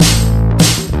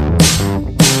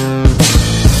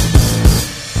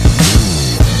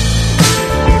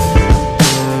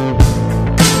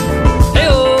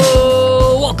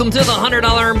Welcome to the $100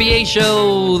 MBA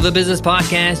Show, the business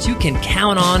podcast you can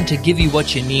count on to give you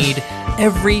what you need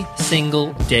every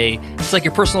single day. It's like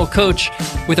your personal coach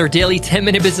with our daily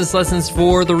 10-minute business lessons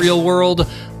for the real world.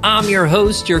 I'm your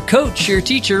host, your coach, your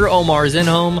teacher, Omar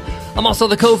Zenhom. I'm also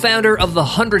the co-founder of the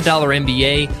 $100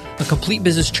 MBA, a complete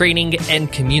business training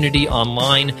and community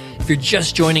online. If you're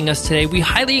just joining us today, we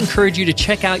highly encourage you to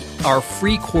check out our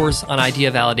free course on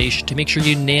idea validation to make sure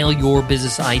you nail your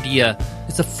business idea.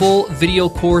 It's a full video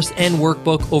course and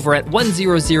workbook over at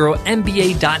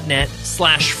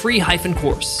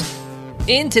 100mba.net/free-course.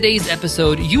 In today's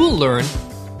episode, you will learn,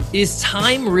 is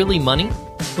time really money?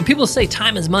 When people say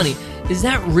time is money, is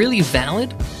that really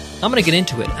valid? I'm going to get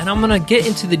into it, and I'm going to get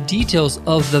into the details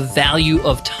of the value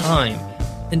of time.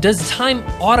 And does time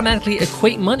automatically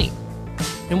equate money?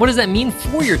 And what does that mean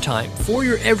for your time, for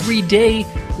your everyday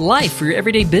life, for your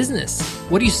everyday business?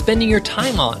 What are you spending your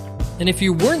time on? And if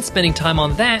you weren't spending time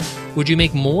on that, would you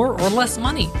make more or less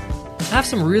money? I have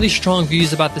some really strong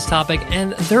views about this topic,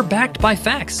 and they're backed by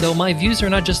facts, so my views are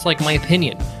not just like my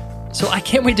opinion. So I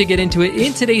can't wait to get into it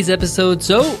in today's episode,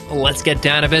 so let's get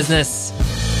down to business.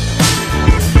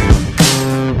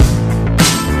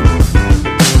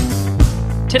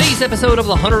 Today's episode of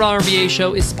the $100 MBA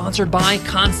Show is sponsored by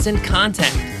Constant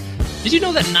Contact. Did you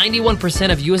know that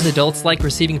 91% of US adults like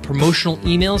receiving promotional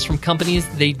emails from companies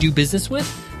they do business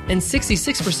with? And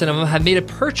 66% of them have made a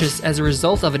purchase as a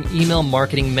result of an email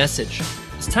marketing message.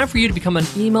 It's time for you to become an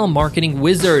email marketing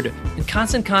wizard, and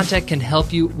Constant Contact can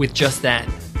help you with just that.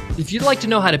 If you'd like to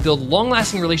know how to build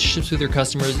long-lasting relationships with your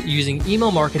customers using email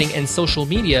marketing and social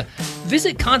media,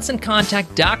 visit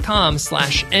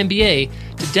constantcontact.com/MBA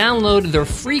to download their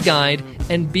free guide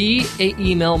and be an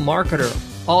email marketer.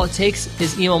 All it takes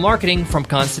is email marketing from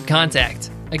Constant Contact.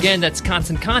 Again, that's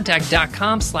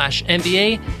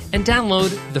constantcontact.com/MBA and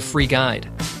download the free guide.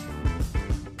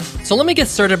 So let me get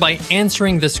started by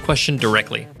answering this question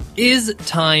directly. Is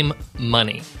time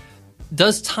money?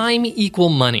 Does time equal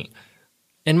money?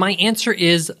 And my answer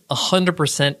is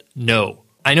 100% no.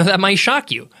 I know that might shock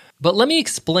you, but let me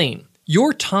explain.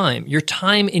 Your time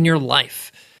in your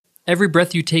life, every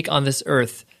breath you take on this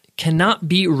earth cannot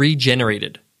be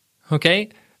regenerated, okay?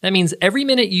 That means every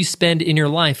minute you spend in your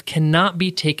life cannot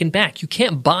be taken back. You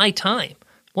can't buy time.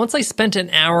 Once I spent an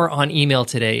hour on email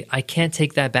today, I can't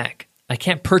take that back. I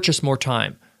can't purchase more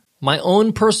time. My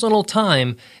own personal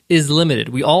time is limited.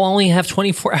 We all only have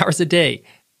 24 hours a day.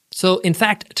 So, in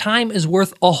fact, time is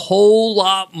worth a whole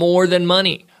lot more than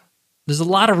money. There's a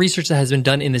lot of research that has been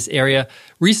done in this area.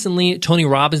 Recently, Tony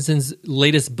Robinson's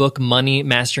latest book, Money,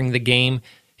 Mastering the Game,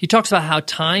 he talks about how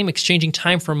exchanging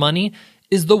time for money,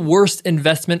 is the worst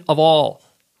investment of all.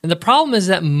 And the problem is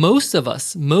that most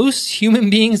human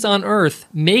beings on earth,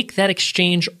 make that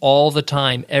exchange all the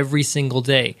time, every single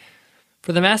day.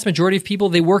 For the vast majority of people,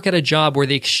 they work at a job where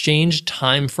they exchange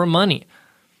time for money.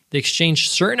 They exchange a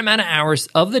certain amount of hours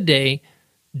of the day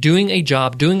doing a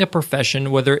job, doing a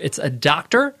profession, whether it's a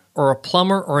doctor or a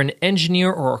plumber or an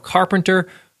engineer or a carpenter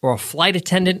or a flight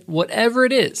attendant, whatever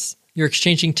it is. You're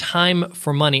exchanging time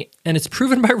for money. And it's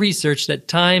proven by research that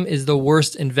time is the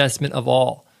worst investment of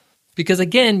all. Because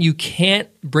again, you can't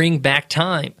bring back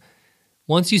time.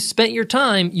 Once you spent your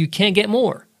time, you can't get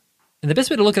more. And the best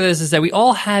way to look at this is that we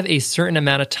all have a certain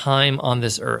amount of time on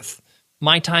this earth.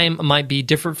 My time might be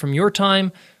different from your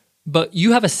time, but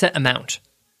you have a set amount.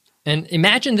 And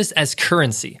imagine this as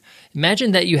currency.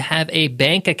 Imagine that you have a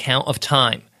bank account of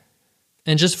time.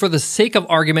 And just for the sake of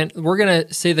argument, we're going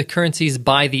to say the currency is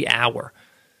by the hour.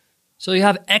 So you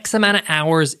have X amount of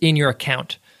hours in your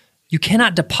account. You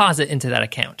cannot deposit into that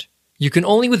account. You can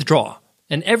only withdraw.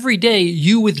 And every day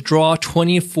you withdraw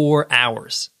 24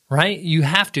 hours, right? You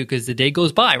have to because the day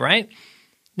goes by, right?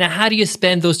 Now, how do you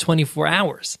spend those 24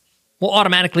 hours? Well,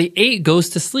 automatically 8 goes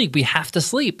to sleep. We have to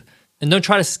sleep. And don't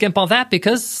try to skimp on that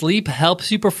because sleep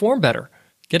helps you perform better.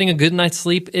 Getting a good night's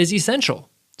sleep is essential.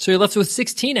 So you're left with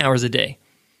 16 hours a day.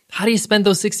 How do you spend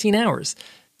those 16 hours?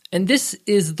 And this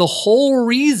is the whole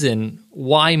reason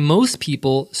why most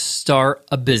people start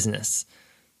a business.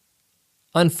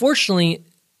 Unfortunately,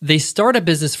 they start a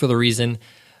business for the reason,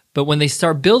 but when they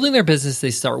start building their business, they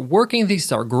start working, they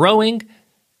start growing,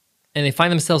 and they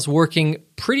find themselves working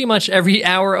pretty much every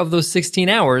hour of those 16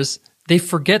 hours, they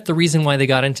forget the reason why they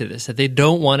got into this, that they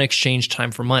don't want to exchange time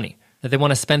for money, that they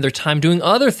want to spend their time doing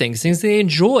other things they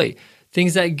enjoy,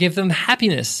 things that give them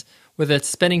happiness, whether it's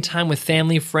spending time with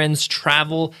family, friends,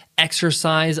 travel,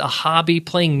 exercise, a hobby,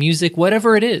 playing music,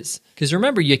 whatever it is. Because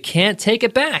remember, you can't take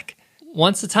it back.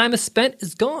 Once the time is spent,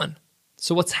 it's gone.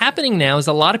 So what's happening now is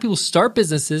a lot of people start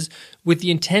businesses with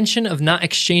the intention of not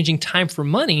exchanging time for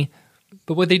money,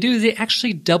 but what they do is they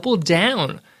actually double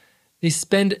down. They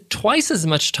spend twice as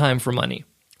much time for money.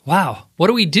 Wow, what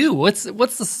do we do? What's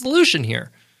the solution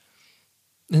here?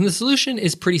 And the solution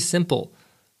is pretty simple,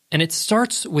 and it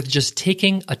starts with just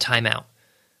taking a time out.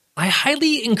 I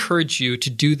highly encourage you to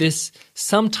do this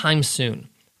sometime soon.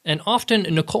 And often,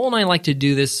 Nicole and I like to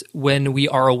do this when we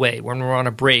are away, when we're on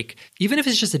a break, even if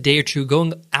it's just a day or two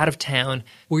going out of town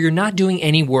where you're not doing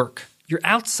any work. You're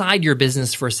outside your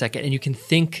business for a second and you can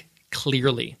think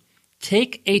clearly.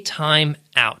 Take a time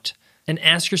out and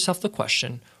ask yourself the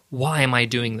question, why am I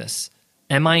doing this?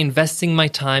 Am I investing my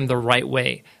time the right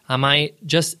way? Am I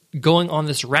just going on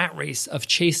this rat race of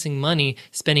chasing money,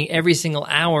 spending every single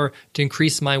hour to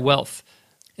increase my wealth?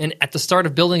 And at the start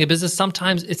of building a business,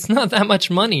 sometimes it's not that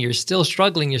much money. You're still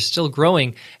struggling, you're still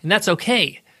growing, and that's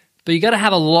okay. But you got to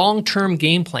have a long-term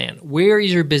game plan. Where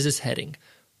is your business heading?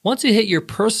 Once you hit your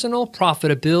personal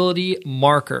profitability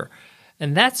marker,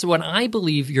 and that's when I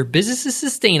believe your business is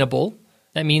sustainable.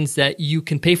 That means that you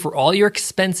can pay for all your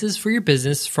expenses for your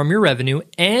business from your revenue,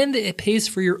 and it pays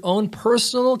for your own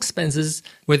personal expenses,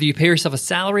 whether you pay yourself a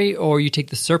salary or you take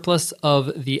the surplus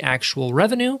of the actual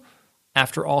revenue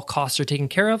after all costs are taken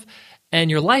care of, and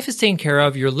your life is taken care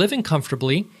of, you're living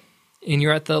comfortably, and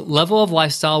you're at the level of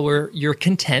lifestyle where you're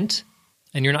content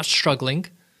and you're not struggling.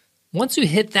 Once you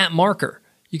hit that marker,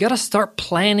 you got to start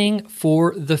planning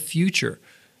for the future.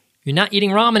 You're not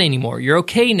eating ramen anymore. You're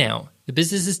okay now. The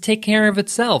business is taking care of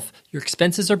itself. Your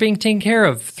expenses are being taken care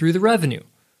of through the revenue.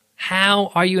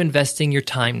 How are you investing your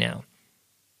time now?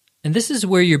 And this is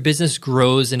where your business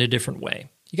grows in a different way.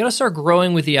 You got to start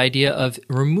growing with the idea of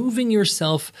removing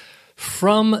yourself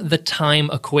from the time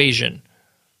equation.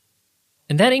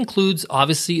 And that includes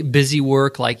obviously busy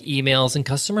work like emails and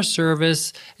customer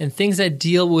service and things that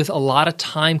deal with a lot of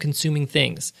time-consuming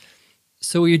things.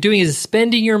 So what you're doing is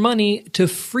spending your money to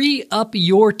free up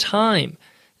your time.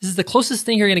 This is the closest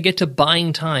thing you're going to get to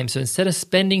buying time. So instead of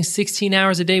spending 16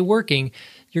 hours a day working,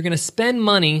 you're going to spend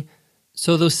money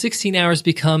so those 16 hours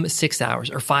become 6 hours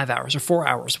or 5 hours or 4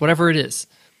 hours, whatever it is.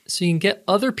 So you can get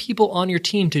other people on your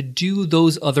team to do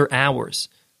those other hours.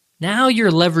 Now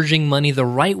you're leveraging money the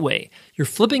right way. You're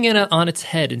flipping it on its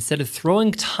head. Instead of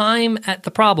throwing time at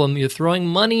the problem, you're throwing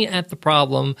money at the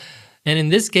problem. And in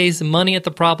this case, money at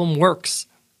the problem works.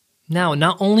 Now,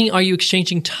 not only are you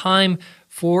exchanging time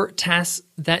for tasks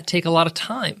that take a lot of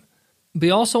time, but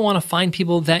you also want to find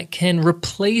people that can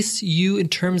replace you in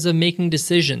terms of making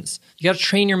decisions. You got to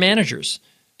train your managers.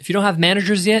 If you don't have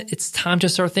managers yet, it's time to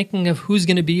start thinking of who's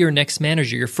going to be your next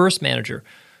manager, your first manager.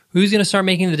 Who's going to start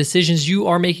making the decisions you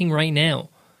are making right now?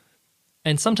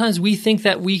 And sometimes we think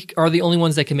that we are the only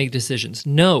ones that can make decisions.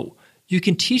 No, you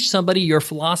can teach somebody your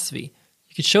philosophy.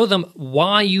 You can show them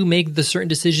why you make the certain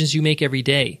decisions you make every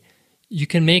day. You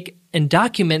can make and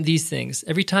document these things.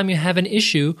 Every time you have an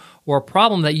issue or a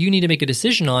problem that you need to make a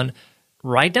decision on,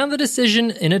 write down the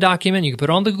decision in a document. You can put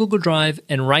it on the Google Drive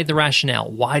and write the rationale.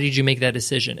 Why did you make that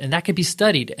decision? And that could be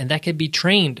studied and that could be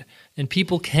trained. And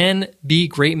people can be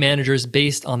great managers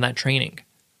based on that training.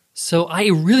 So I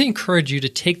really encourage you to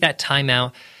take that time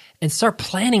out and start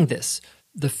planning this.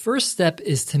 The first step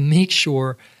is to make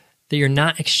sure that you're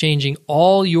not exchanging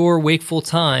all your wakeful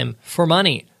time for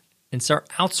money and start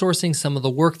outsourcing some of the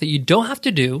work that you don't have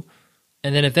to do,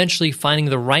 and then eventually finding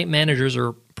the right managers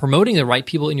or promoting the right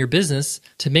people in your business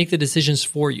to make the decisions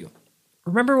for you.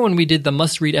 Remember when we did the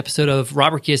must-read episode of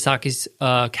Robert Kiyosaki's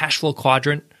Cash Flow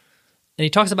Quadrant? And he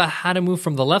talks about how to move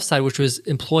from the left side, which was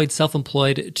employed,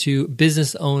 self-employed, to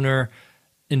business owner,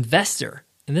 investor.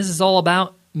 And this is all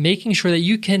about making sure that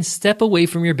you can step away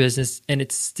from your business and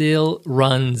it still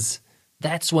runs.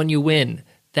 That's when you win.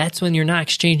 That's when you're not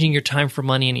exchanging your time for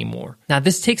money anymore. Now,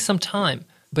 this takes some time,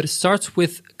 but it starts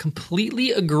with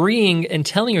completely agreeing and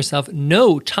telling yourself,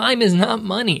 no, time is not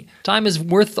money. Time is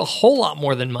worth a whole lot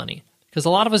more than money. Because a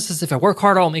lot of us says, if I work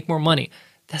hard, I'll make more money.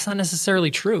 That's not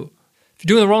necessarily true. If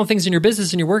you're doing the wrong things in your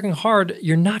business and you're working hard,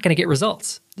 you're not going to get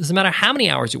results. It doesn't matter how many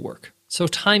hours you work. So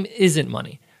time isn't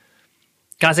money.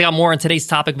 Guys, I got more on today's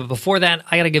topic, but before that,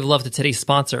 I got to give love to today's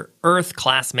sponsor, Earth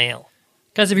Class Mail.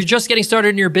 Guys, if you're just getting started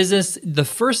in your business, the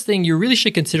first thing you really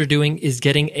should consider doing is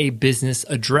getting a business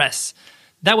address.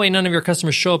 That way, none of your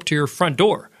customers show up to your front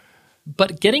door.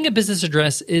 But getting a business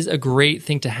address is a great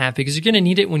thing to have because you're going to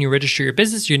need it when you register your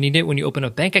business. You're going to need it when you open a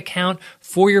bank account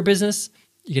for your business.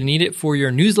 You're going to need it for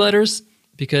your newsletters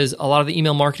because a lot of the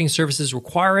email marketing services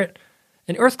require it.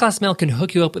 And Earth Class Mail can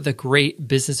hook you up with a great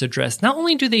business address. Not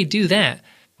only do they do that,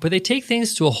 but they take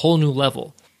things to a whole new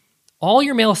level. All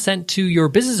your mail sent to your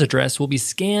business address will be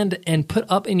scanned and put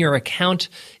up in your account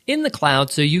in the cloud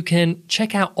so you can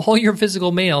check out all your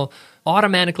physical mail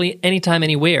automatically anytime,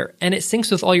 anywhere. And it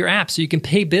syncs with all your apps so you can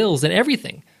pay bills and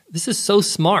everything. This is so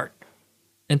smart.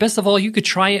 And best of all, you could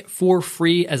try it for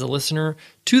free as a listener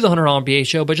to the $100 MBA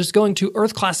show by just going to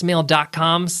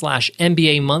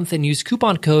earthclassmail.com/MBA month and use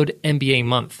coupon code MBA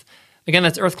month. Again,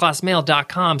 that's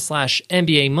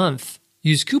earthclassmail.com/MBA month.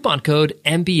 Use coupon code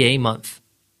MBA month.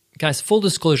 Guys, full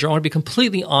disclosure, I want to be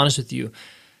completely honest with you.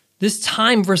 This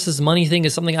time versus money thing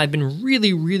is something I've been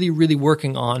really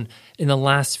working on in the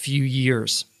last few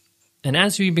years. And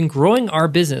as we've been growing our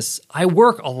business, I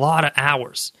work a lot of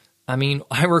hours. I mean,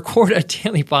 I record a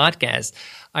daily podcast.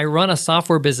 I run a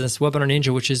software business, Webinar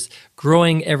Ninja, which is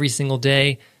growing every single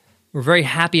day. We're very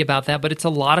happy about that, but it's a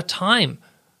lot of time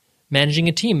managing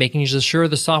a team, making sure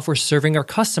the software is serving our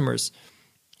customers.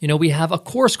 You know, we have a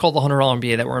course called the $100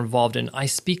 MBA that we're involved in. I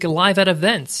speak live at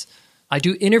events. I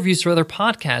do interviews for other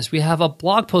podcasts. We have a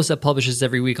blog post that publishes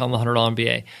every week on the $100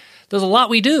 MBA. There's a lot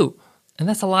we do, and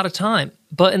that's a lot of time.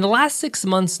 But in the last 6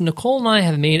 months, Nicole and I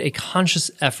have made a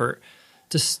conscious effort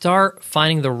to start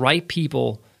finding the right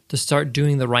people to start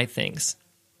doing the right things.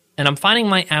 And I'm finding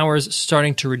my hours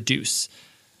starting to reduce.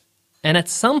 And at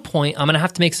some point, I'm going to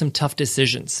have to make some tough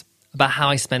decisions about how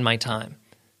I spend my time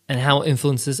and how it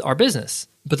influences our business.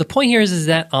 But the point here is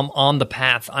that I'm on the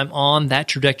path. I'm on that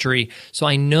trajectory. So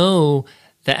I know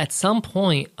that at some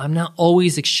point, I'm not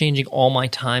always exchanging all my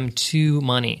time to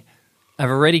money. I've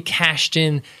already cashed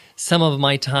in some of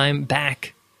my time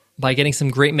back by getting some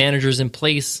great managers in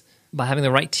place, by having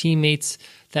the right teammates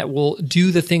that will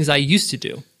do the things I used to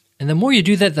do. And the more you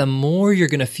do that, the more you're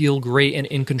going to feel great and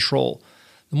in control.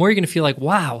 The more you're going to feel like,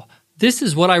 wow, this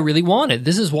is what I really wanted.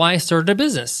 This is why I started a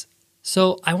business.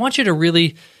 So I want you to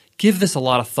really give this a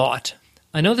lot of thought.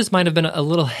 I know this might have been a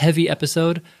little heavy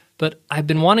episode, but I've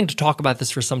been wanting to talk about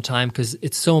this for some time because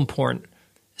it's so important,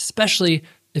 especially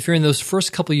if you're in those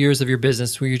first couple of years of your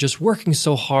business where you're just working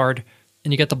so hard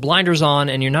and you got the blinders on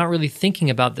and you're not really thinking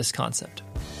about this concept.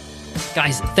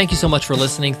 Guys, thank you so much for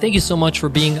listening. Thank you so much for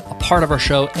being a part of our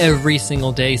show every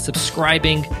single day,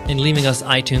 subscribing and leaving us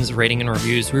iTunes rating and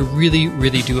reviews. We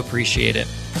really do appreciate it.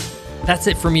 That's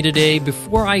it for me today.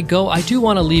 Before I go, I do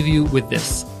want to leave you with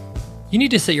this. You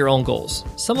need to set your own goals.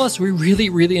 Some of us, we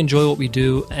really enjoy what we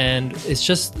do, and it's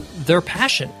just their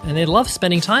passion, and they love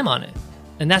spending time on it.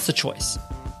 And that's a choice.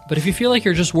 But if you feel like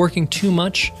you're just working too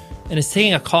much and it's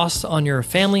taking a cost on your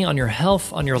family, on your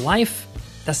health, on your life,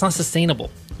 that's not sustainable.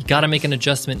 You got to make an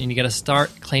adjustment and you got to start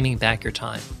claiming back your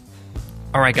time.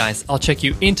 All right, guys, I'll check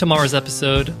you in tomorrow's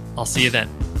episode. I'll see you then.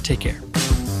 Take care.